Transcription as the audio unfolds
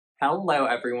Hello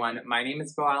everyone, my name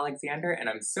is Bo Alexander and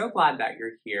I'm so glad that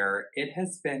you're here. It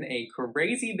has been a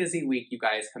crazy busy week, you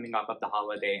guys, coming off of the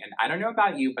holiday, and I don't know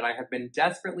about you, but I have been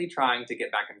desperately trying to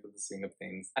get back into the swing of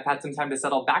things. I've had some time to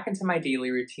settle back into my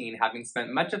daily routine, having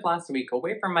spent much of last week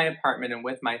away from my apartment and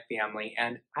with my family,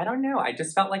 and I don't know, I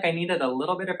just felt like I needed a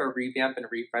little bit of a revamp and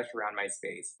refresh around my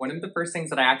space. One of the first things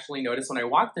that I actually noticed when I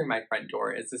walked through my front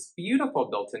door is this beautiful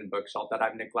built-in bookshelf that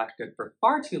I've neglected for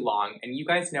far too long, and you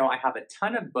guys know I have a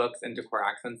ton of books and decor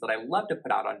accents that I love to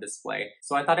put out on display,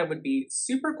 so I thought it would be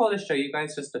super cool to show you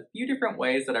guys just a few different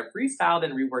ways that I've restyled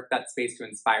and reworked that space to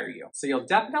inspire you. So you'll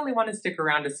definitely want to stick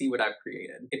around to see what I've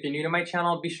created. If you're new to my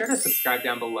channel, be sure to subscribe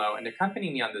down below and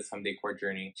accompany me on this home decor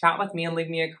journey. Chat with me and leave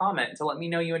me a comment to let me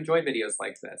know you enjoy videos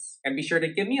like this. And be sure to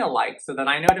give me a like so that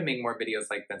I know to make more videos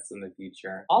like this in the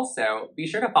future. Also, be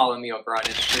sure to follow me over on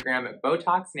Instagram at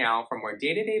BoTalksNow for more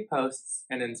day-to-day posts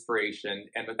and inspiration.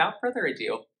 And without further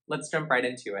ado, let's jump right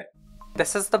into it.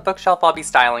 This is the bookshelf I'll be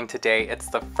styling today. It's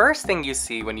the first thing you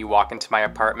see when you walk into my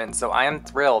apartment, so I am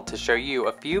thrilled to show you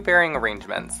a few varying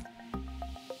arrangements.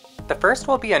 The first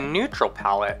will be a neutral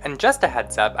palette, and just a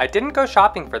heads up, I didn't go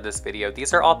shopping for this video.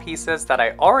 These are all pieces that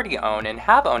I already own and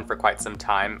have owned for quite some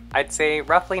time. I'd say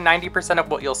roughly 90% of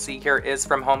what you'll see here is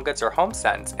from HomeGoods or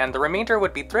HomeSense, and the remainder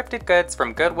would be thrifted goods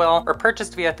from Goodwill or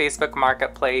purchased via Facebook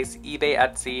Marketplace, eBay,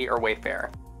 Etsy, or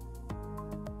Wayfair.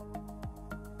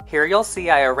 Here you'll see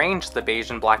I arranged the beige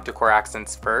and black decor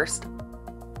accents first.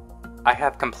 I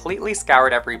have completely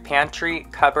scoured every pantry,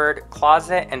 cupboard,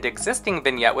 closet, and existing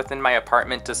vignette within my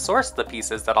apartment to source the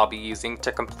pieces that I'll be using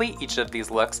to complete each of these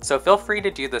looks, so feel free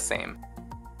to do the same.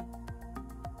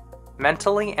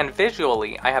 Mentally and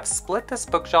visually, I have split this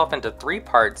bookshelf into 3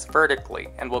 parts vertically,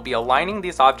 and will be aligning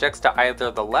these objects to either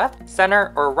the left,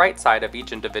 center, or right side of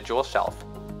each individual shelf.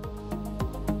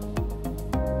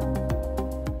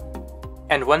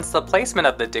 And once the placement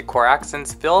of the decor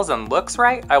accents feels and looks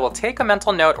right, I will take a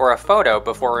mental note or a photo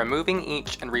before removing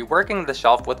each and reworking the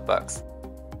shelf with books.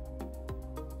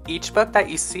 Each book that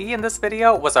you see in this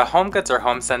video was a HomeGoods or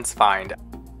HomeSense find.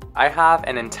 I have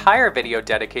an entire video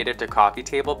dedicated to coffee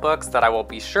table books that I will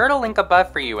be sure to link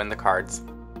above for you in the cards.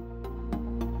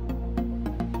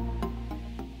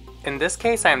 In this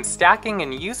case, I am stacking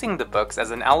and using the books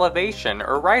as an elevation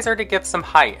or riser to give some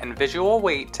height and visual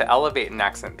weight to elevate an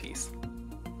accent piece.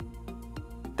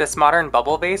 This modern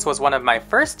bubble vase was one of my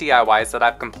first DIYs that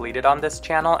I've completed on this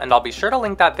channel, and I'll be sure to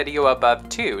link that video above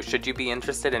too, should you be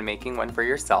interested in making one for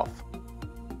yourself.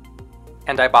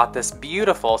 And I bought this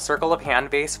beautiful circle of hand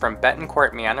vase from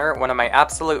Betancourt Manor, one of my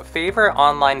absolute favorite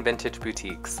online vintage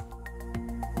boutiques.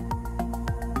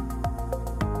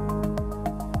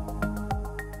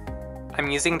 I'm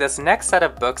using this next set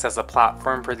of books as a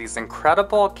platform for these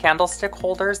incredible candlestick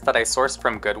holders that I sourced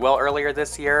from Goodwill earlier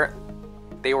this year.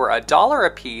 They were $1 a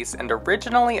piece and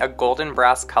originally a golden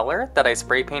brass color that I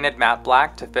spray painted matte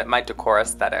black to fit my decor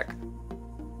aesthetic.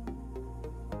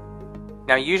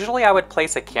 Now usually I would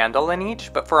place a candle in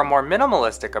each, but for a more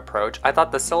minimalistic approach, I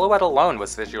thought the silhouette alone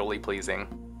was visually pleasing.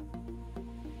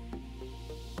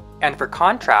 And for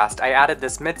contrast, I added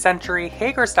this mid-century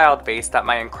Hager-styled vase that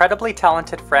my incredibly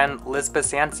talented friend Lisbeth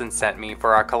Sanson sent me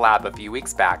for our collab a few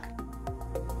weeks back.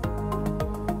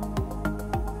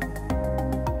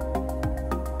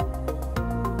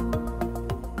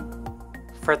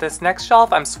 For this next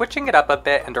shelf, I'm switching it up a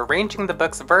bit and arranging the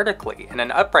books vertically in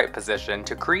an upright position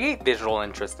to create visual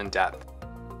interest and depth.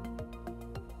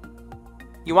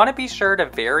 You want to be sure to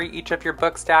vary each of your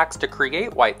book stacks to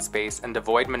create white space and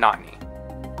avoid monotony.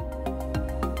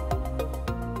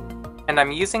 And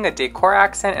I'm using a decor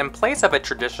accent in place of a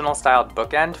traditional styled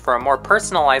bookend for a more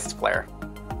personalized flair.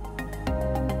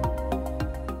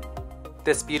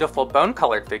 This beautiful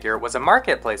bone-colored figure was a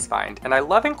marketplace find, and I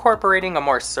love incorporating a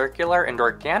more circular and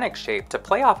organic shape to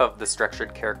play off of the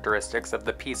structured characteristics of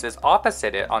the pieces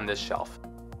opposite it on this shelf.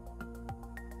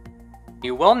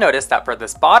 You will notice that for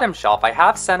this bottom shelf, I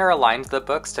have center aligned the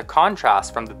books to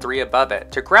contrast from the 3 above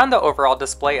it to ground the overall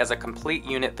display as a complete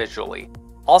unit visually.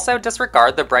 Also,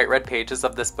 disregard the bright red pages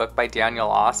of this book by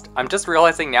Daniel Ost. I'm just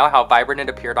realizing now how vibrant it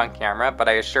appeared on camera, but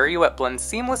I assure you it blends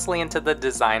seamlessly into the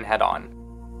design head-on.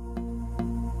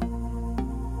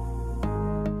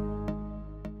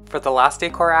 For the last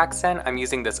decor accent, I'm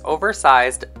using this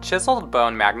oversized, chiseled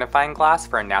bone magnifying glass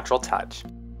for a natural touch.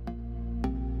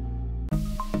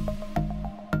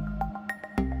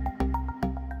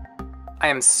 I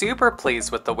am super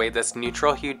pleased with the way this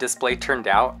neutral hued display turned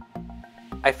out.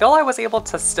 I feel I was able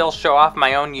to still show off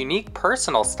my own unique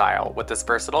personal style with this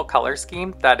versatile color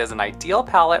scheme that is an ideal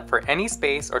palette for any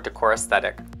space or decor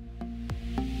aesthetic.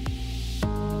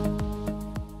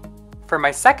 For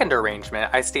my second arrangement,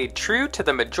 I stayed true to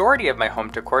the majority of my home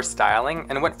decor styling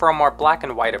and went for a more black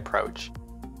and white approach.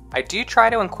 I do try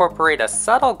to incorporate a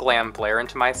subtle glam flair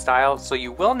into my style, so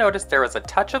you will notice there is a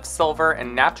touch of silver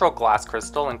and natural glass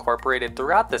crystal incorporated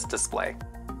throughout this display.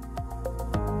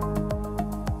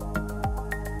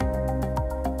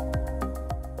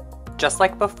 Just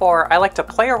like before, I like to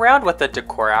play around with the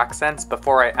decor accents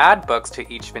before I add books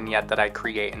to each vignette that I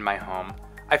create in my home.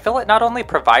 I feel it not only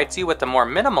provides you with a more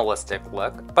minimalistic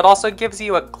look, but also gives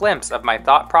you a glimpse of my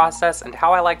thought process and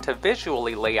how I like to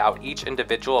visually lay out each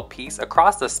individual piece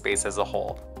across the space as a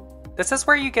whole. This is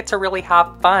where you get to really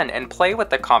have fun and play with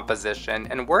the composition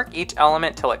and work each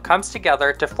element till it comes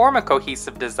together to form a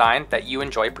cohesive design that you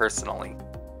enjoy personally.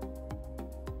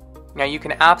 Now you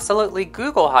can absolutely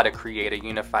Google how to create a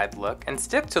unified look and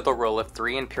stick to the rule of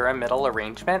 3 in pyramidal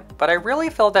arrangement, but I really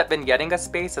feel that vignetting a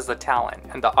space is a talent,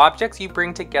 and the objects you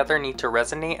bring together need to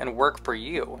resonate and work for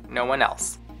you, no one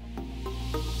else.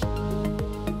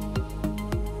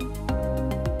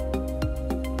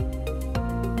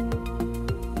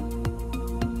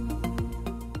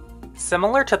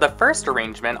 Similar to the first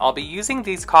arrangement, I'll be using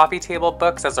these coffee table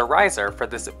books as a riser for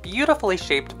this beautifully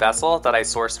shaped vessel that I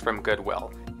sourced from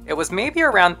Goodwill. It was maybe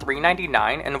around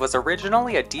 $3.99 and was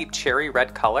originally a deep cherry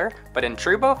red color, but in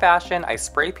true Beau fashion, I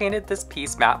spray painted this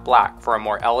piece matte black for a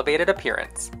more elevated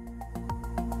appearance.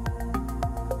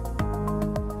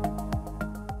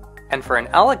 And for an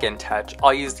elegant touch,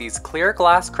 I'll use these clear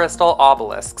glass crystal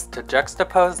obelisks to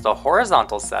juxtapose the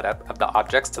horizontal setup of the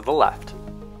objects to the left.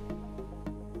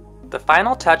 The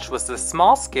final touch was this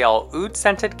small-scale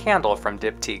oud-scented candle from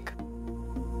Diptyque.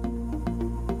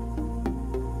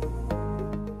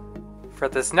 For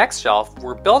this next shelf,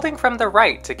 we're building from the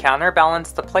right to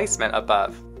counterbalance the placement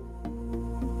above.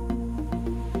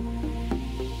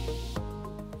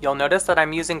 You'll notice that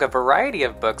I'm using a variety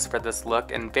of books for this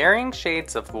look in varying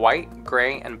shades of white,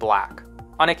 gray, and black.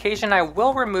 On occasion, I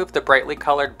will remove the brightly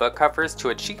colored book covers to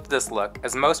achieve this look,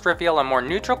 as most reveal a more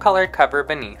neutral colored cover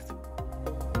beneath.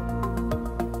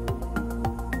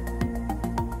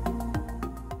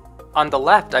 On the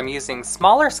left, I'm using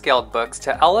smaller scaled books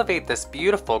to elevate this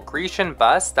beautiful Grecian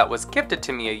bust that was gifted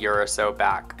to me a year or so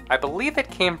back. I believe it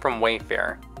came from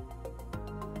Wayfair.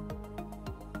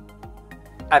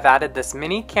 I've added this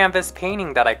mini canvas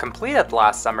painting that I completed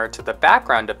last summer to the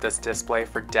background of this display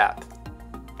for depth.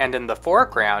 And in the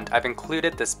foreground, I've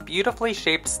included this beautifully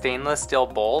shaped stainless steel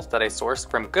bowl that I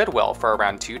sourced from Goodwill for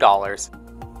around $2.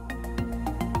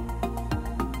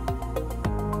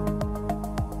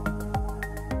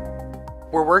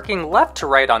 We're working left to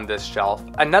right on this shelf,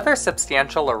 another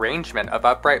substantial arrangement of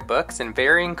upright books in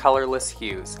varying colorless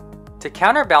hues. To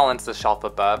counterbalance the shelf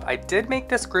above, I did make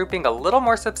this grouping a little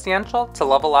more substantial to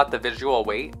level out the visual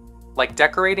weight. Like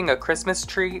decorating a Christmas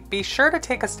tree, be sure to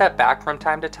take a step back from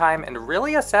time to time and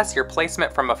really assess your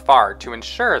placement from afar to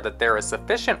ensure that there is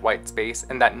sufficient white space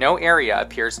and that no area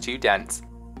appears too dense.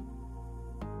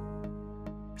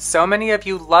 So many of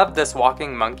you love this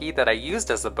walking monkey that I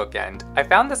used as a bookend. I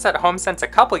found this at HomeSense a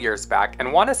couple years back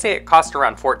and want to say it cost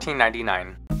around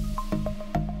 $14.99.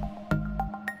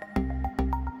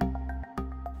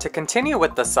 To continue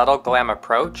with the subtle glam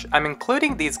approach, I'm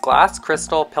including these glass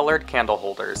crystal pillared candle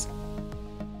holders.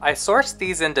 I sourced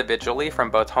these individually from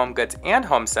both HomeGoods and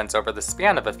HomeSense over the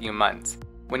span of a few months.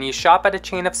 When you shop at a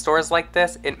chain of stores like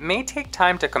this, it may take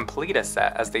time to complete a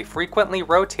set as they frequently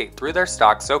rotate through their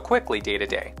stock so quickly day to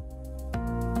day.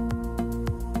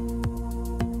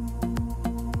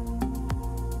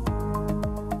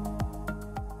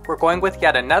 We're going with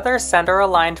yet another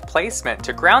center-aligned placement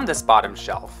to ground this bottom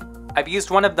shelf. I've used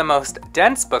one of the most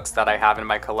dense books that I have in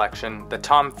my collection, the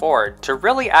Tom Ford, to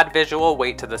really add visual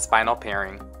weight to this final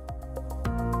pairing.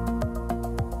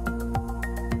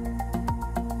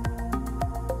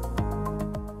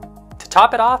 To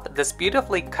top it off, this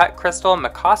beautifully cut crystal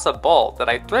Mikasa bowl that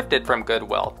I thrifted from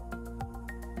Goodwill.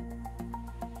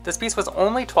 This piece was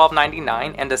only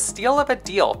 $12.99 and a steal of a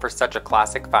deal for such a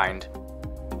classic find.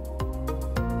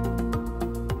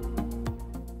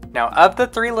 Now, of the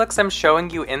 3 looks I'm showing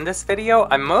you in this video,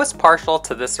 I'm most partial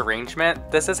to this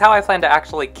arrangement. This is how I plan to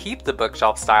actually keep the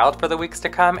bookshelf styled for the weeks to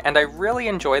come, and I really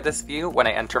enjoy this view when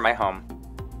I enter my home.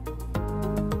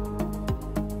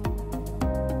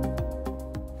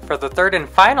 For the third and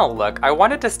final look, I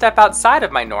wanted to step outside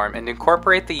of my norm and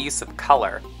incorporate the use of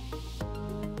color.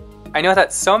 I know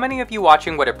that so many of you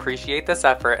watching would appreciate this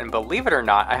effort, and believe it or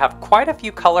not, I have quite a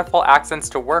few colorful accents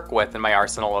to work with in my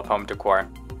arsenal of home decor.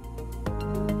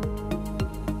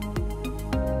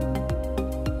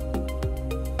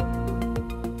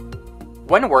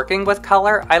 When working with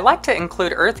color, I like to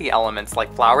include earthy elements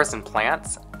like flowers and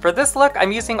plants. For this look,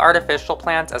 I'm using artificial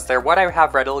plants as they're what I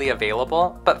have readily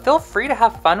available, but feel free to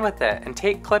have fun with it and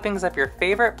take clippings of your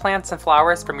favorite plants and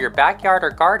flowers from your backyard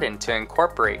or garden to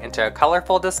incorporate into a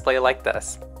colorful display like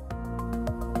this.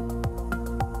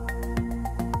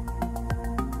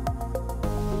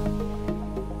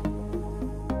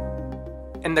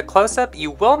 In the close-up,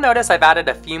 you will notice I've added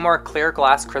a few more clear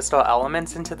glass crystal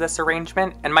elements into this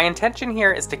arrangement, and my intention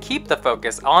here is to keep the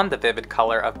focus on the vivid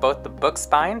color of both the book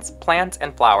spines, plants,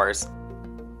 and flowers.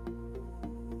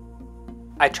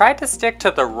 I tried to stick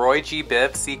to the Roy G.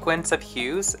 Biv sequence of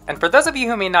hues, and for those of you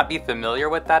who may not be familiar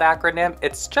with that acronym,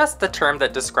 it's just the term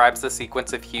that describes the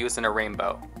sequence of hues in a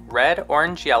rainbow: red,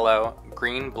 orange, yellow,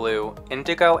 green, blue,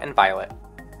 indigo, and violet.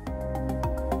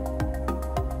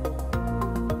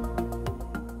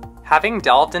 Having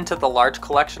delved into the large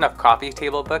collection of coffee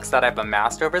table books that I've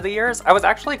amassed over the years, I was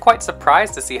actually quite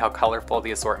surprised to see how colorful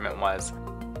the assortment was.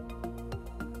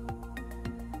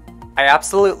 I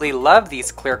absolutely love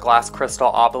these clear glass crystal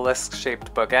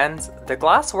obelisk-shaped bookends. The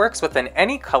glass works within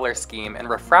any color scheme and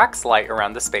refracts light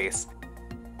around the space.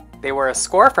 They were a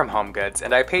score from HomeGoods,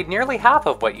 and I paid nearly half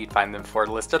of what you'd find them for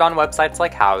listed on websites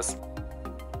like Houzz.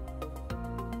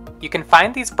 You can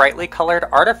find these brightly colored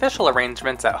artificial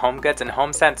arrangements at HomeGoods and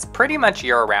HomeSense pretty much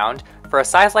year-round. For a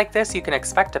size like this, you can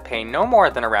expect to pay no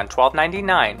more than around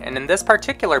 $12.99, and in this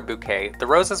particular bouquet, the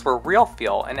roses were real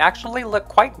feel and actually look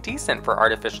quite decent for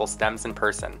artificial stems in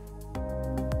person.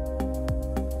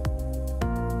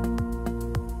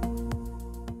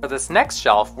 For this next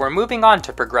shelf, we're moving on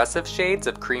to progressive shades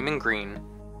of cream and green.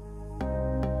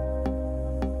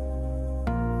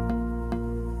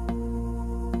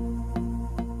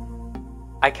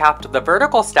 I capped the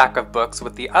vertical stack of books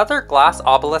with the other glass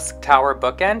obelisk tower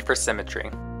bookend for symmetry.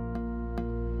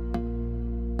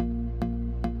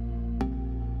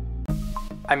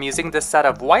 I'm using this set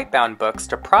of white-bound books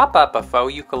to prop up a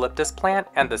faux eucalyptus plant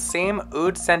and the same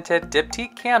oud-scented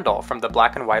diptyque candle from the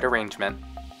black and white arrangement.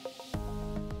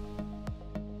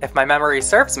 If my memory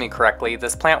serves me correctly,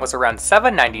 this plant was around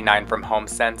 $7.99 from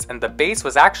HomeSense, and the base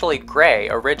was actually gray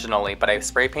originally, but I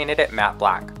spray painted it matte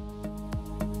black.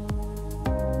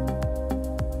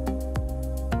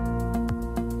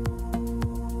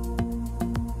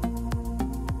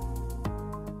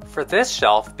 For this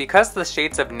shelf, because the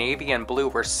shades of navy and blue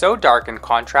were so dark in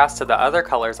contrast to the other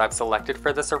colors I've selected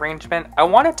for this arrangement, I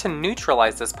wanted to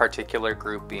neutralize this particular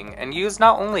grouping and use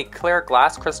not only clear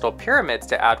glass crystal pyramids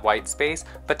to add white space,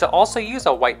 but to also use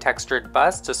a white textured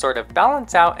bust to sort of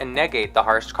balance out and negate the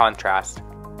harsh contrast.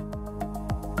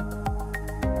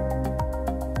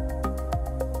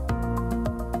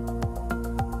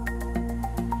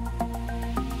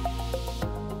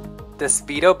 This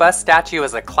Vito bust statue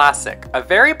is a classic, a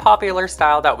very popular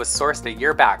style that was sourced a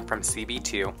year back from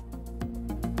CB2.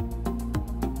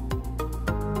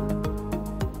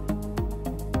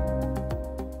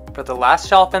 For the last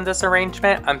shelf in this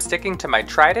arrangement, I'm sticking to my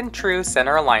tried and true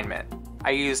center alignment.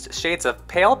 I used shades of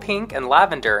pale pink and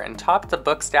lavender and topped the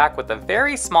book stack with a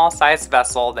very small sized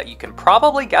vessel that you can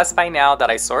probably guess by now that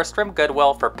I sourced from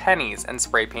Goodwill for pennies and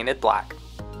spray painted black.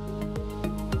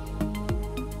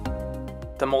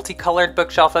 The multicolored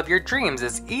bookshelf of your dreams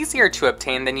is easier to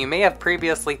obtain than you may have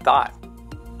previously thought.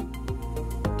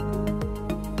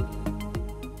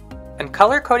 And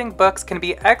color coding books can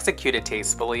be executed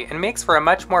tastefully and makes for a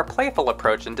much more playful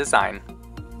approach in design.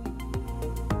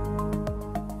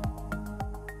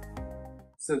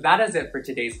 So that is it for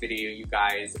today's video, you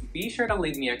guys. Be sure to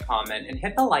leave me a comment and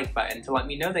hit the like button to let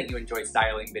me know that you enjoy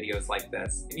styling videos like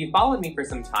this. If you followed me for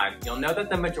some time, you'll know that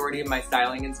the majority of my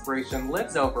styling inspiration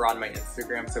lives over on my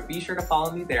Instagram, so be sure to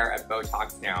follow me there at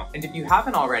Botox Now. And if you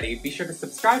haven't already, be sure to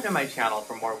subscribe to my channel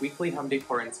for more weekly home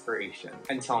decor inspiration.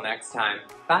 Until next time,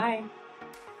 bye!